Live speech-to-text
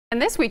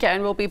And this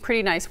weekend will be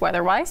pretty nice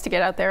weather-wise to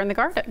get out there in the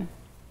garden.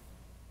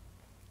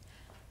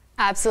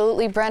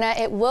 Absolutely, Brenna.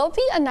 It will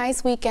be a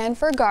nice weekend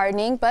for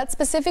gardening, but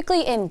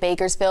specifically in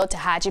Bakersfield,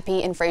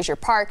 Tehachapi, and Frazier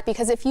Park,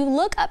 because if you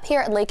look up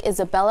here at Lake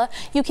Isabella,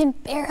 you can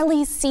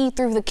barely see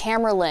through the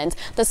camera lens.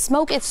 The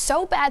smoke is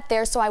so bad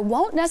there, so I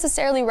won't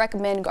necessarily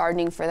recommend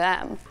gardening for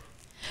them.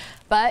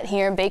 But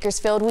here in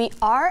Bakersfield, we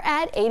are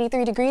at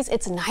 83 degrees.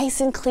 It's nice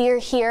and clear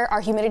here.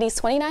 Our humidity is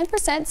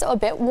 29%, so a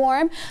bit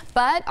warm,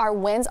 but our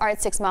winds are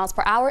at 6 miles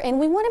per hour, and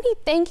we want to be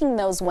thanking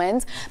those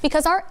winds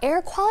because our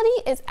air quality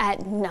is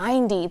at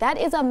 90. That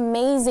is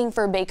amazing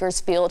for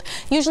Bakersfield.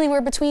 Usually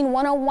we're between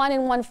 101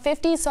 and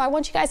 150, so I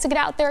want you guys to get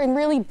out there and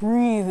really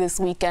breathe this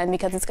weekend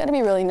because it's going to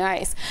be really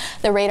nice.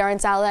 The radar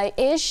and satellite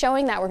is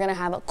showing that we're going to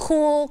have a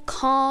cool,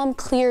 calm,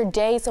 clear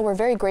day, so we're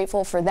very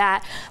grateful for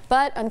that.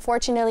 But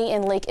unfortunately,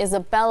 in Lake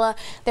Isabella,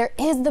 there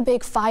is the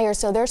big fire,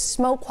 so their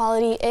smoke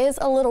quality is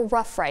a little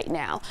rough right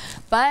now.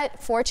 But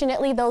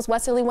fortunately, those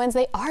westerly winds,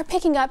 they are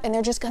picking up and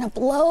they're just going to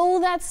blow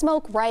that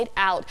smoke right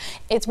out.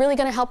 It's really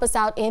going to help us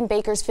out in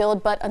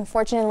Bakersfield, but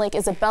unfortunately, Lake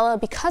Isabella,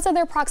 because of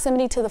their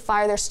proximity to the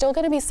fire, they're still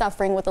going to be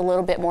suffering with a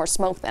little bit more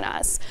smoke than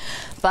us.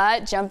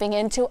 But jumping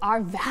into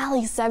our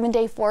Valley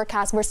 7-day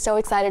forecast, we're so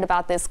excited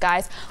about this,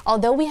 guys.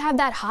 Although we have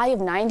that high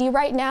of 90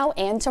 right now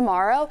and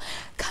tomorrow,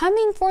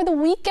 coming for the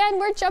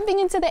weekend, we're jumping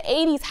into the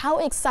 80s. How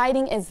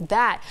exciting is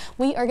that?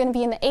 We are going to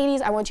be in the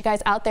 80s. I want you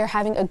guys out there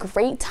having a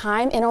great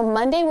time. And on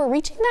Monday, we're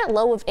reaching that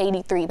low of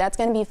 83. That's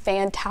going to be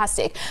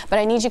fantastic. But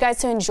I need you guys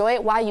to enjoy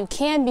it while you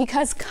can,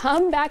 because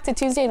come back to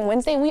Tuesday and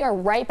Wednesday, we are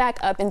right back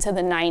up into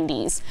the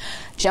 90s.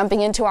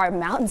 Jumping into our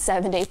Mountain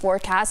 7-day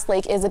forecast,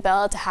 Lake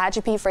Isabella,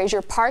 Tehachapi,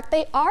 Frazier Park,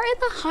 they are in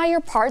the higher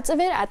parts of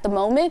it at the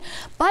moment,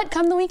 but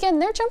come the weekend,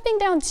 they're jumping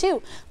down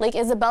too. Lake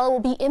Isabella will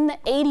be in the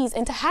 80s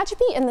and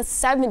Tehachapi in the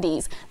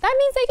 70s. That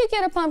means they could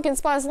get a pumpkin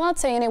spice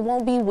latte and it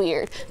won't be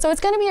weird. So it's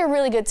going to be a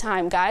really good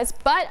time, guys,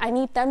 but I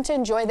need them to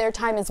enjoy their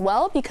time as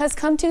well, because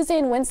come Tuesday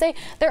and Wednesday,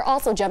 they're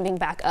also jumping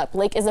back up.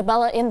 Lake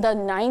Isabella in the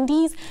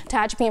 90s,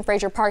 Tehachapi and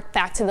Frazier Park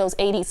back to those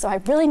 80s. So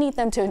I really need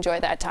them to enjoy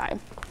that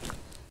time.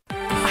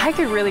 I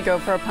could really go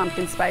for a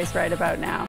pumpkin spice right about now.